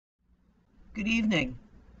Good evening.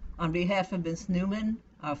 On behalf of Ms. Newman,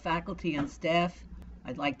 our faculty and staff,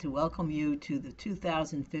 I'd like to welcome you to the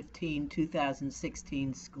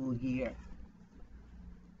 2015-2016 school year.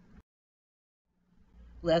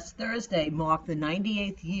 Last Thursday marked the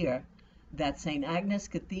 98th year that St. Agnes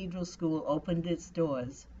Cathedral School opened its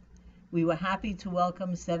doors. We were happy to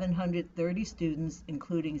welcome 730 students,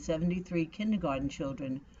 including 73 kindergarten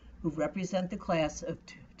children, who represent the class of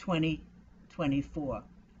 2024.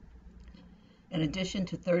 In addition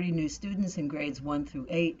to 30 new students in grades 1 through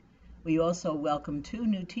 8, we also welcome 2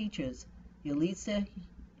 new teachers, Yalitza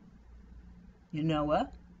Unoa,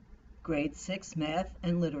 grade 6 math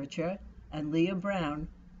and literature, and Leah Brown,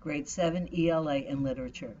 grade 7 ELA and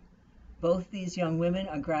literature. Both these young women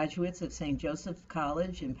are graduates of St. Joseph's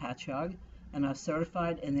College in Patchogue and are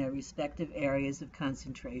certified in their respective areas of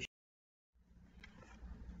concentration.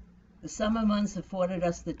 The summer months afforded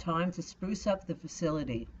us the time to spruce up the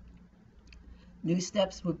facility. New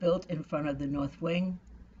steps were built in front of the north wing.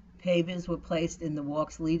 Pavers were placed in the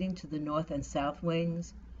walks leading to the north and south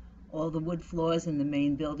wings. All the wood floors in the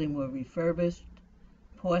main building were refurbished.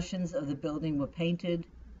 Portions of the building were painted.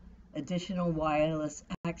 Additional wireless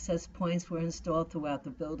access points were installed throughout the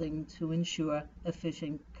building to ensure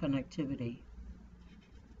efficient connectivity.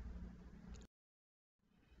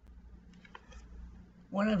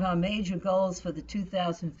 One of our major goals for the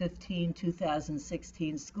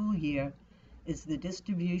 2015-2016 school year is the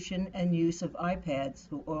distribution and use of iPads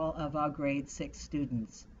for all of our grade 6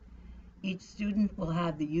 students. Each student will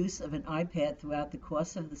have the use of an iPad throughout the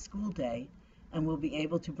course of the school day and will be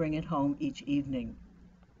able to bring it home each evening.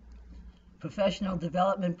 Professional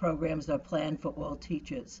development programs are planned for all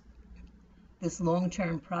teachers. This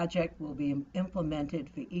long-term project will be implemented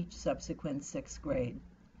for each subsequent 6th grade.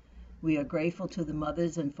 We are grateful to the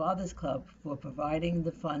Mothers and Fathers Club for providing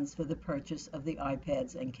the funds for the purchase of the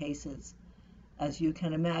iPads and cases. As you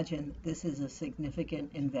can imagine, this is a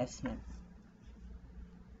significant investment.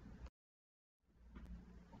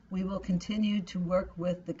 We will continue to work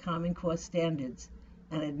with the Common Core standards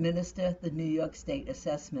and administer the New York State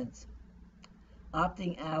assessments.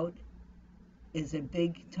 Opting out is a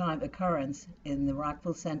big-time occurrence in the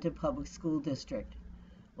Rockville Center Public School District.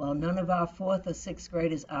 While none of our 4th or 6th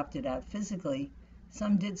graders opted out physically,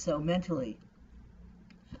 some did so mentally.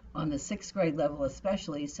 On the 6th grade level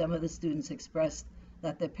especially, some of the students expressed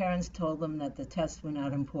that their parents told them that the tests were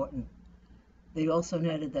not important. They also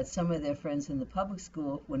noted that some of their friends in the public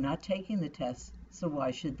school were not taking the tests, so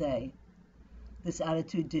why should they? This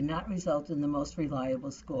attitude did not result in the most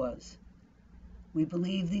reliable scores. We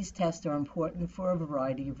believe these tests are important for a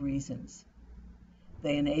variety of reasons.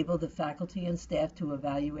 They enable the faculty and staff to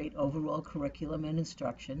evaluate overall curriculum and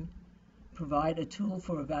instruction, provide a tool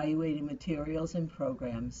for evaluating materials and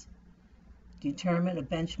programs, determine a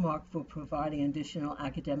benchmark for providing additional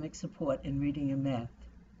academic support in reading and math.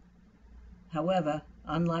 However,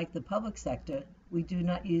 unlike the public sector, we do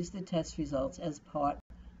not use the test results as part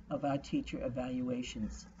of our teacher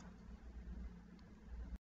evaluations.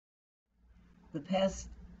 The past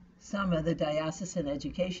summer, the Diocesan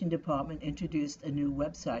Education Department introduced a new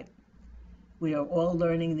website. We are all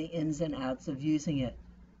learning the ins and outs of using it.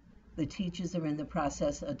 The teachers are in the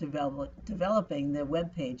process of developing their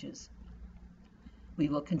web pages. We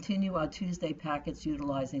will continue our Tuesday packets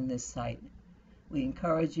utilizing this site. We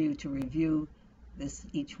encourage you to review this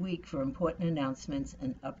each week for important announcements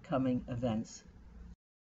and upcoming events.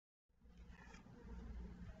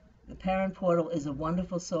 The Parent Portal is a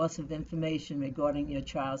wonderful source of information regarding your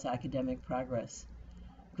child's academic progress.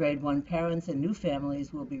 Grade 1 parents and new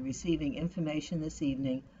families will be receiving information this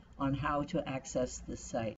evening on how to access this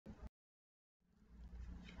site.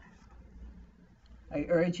 I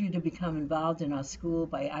urge you to become involved in our school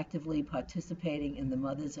by actively participating in the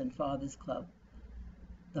Mothers and Fathers Club,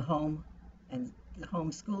 the Home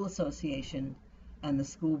School Association, and the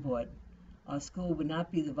School Board. Our school would not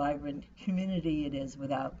be the vibrant community it is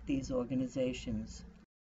without these organizations.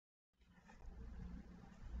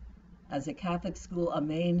 As a Catholic school, our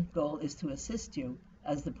main goal is to assist you,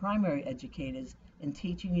 as the primary educators, in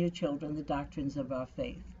teaching your children the doctrines of our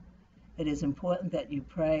faith. It is important that you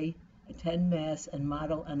pray, attend Mass, and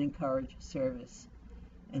model and encourage service.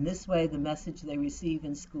 In this way, the message they receive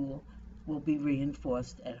in school will be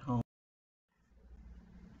reinforced at home.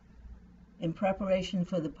 In preparation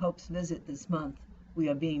for the Pope's visit this month, we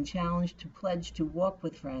are being challenged to pledge to walk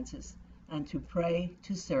with Francis and to pray,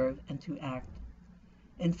 to serve, and to act.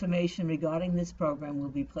 Information regarding this program will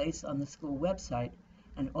be placed on the school website,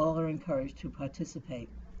 and all are encouraged to participate.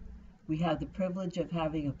 We have the privilege of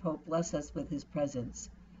having a Pope bless us with his presence.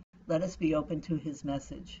 Let us be open to his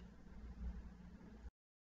message.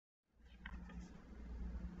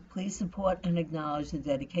 Please support and acknowledge the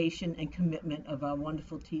dedication and commitment of our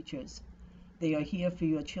wonderful teachers. They are here for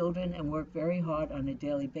your children and work very hard on a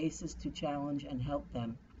daily basis to challenge and help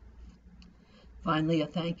them. Finally, a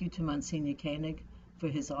thank you to Monsignor Koenig for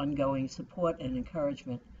his ongoing support and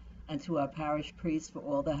encouragement, and to our parish priests for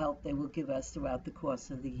all the help they will give us throughout the course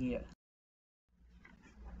of the year.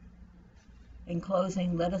 In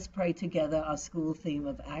closing, let us pray together our school theme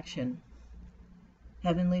of action.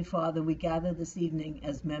 Heavenly Father, we gather this evening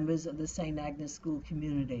as members of the St. Agnes School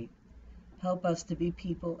community. Help us to be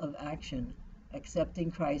people of action, accepting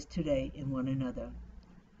Christ today in one another.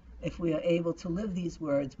 If we are able to live these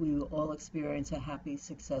words, we will all experience a happy,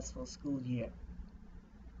 successful school year.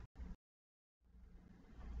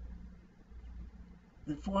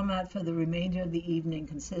 The format for the remainder of the evening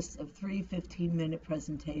consists of 3 15-minute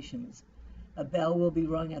presentations. A bell will be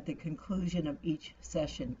rung at the conclusion of each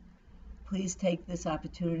session. Please take this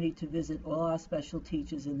opportunity to visit all our special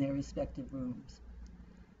teachers in their respective rooms.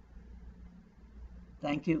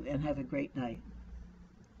 Thank you and have a great night.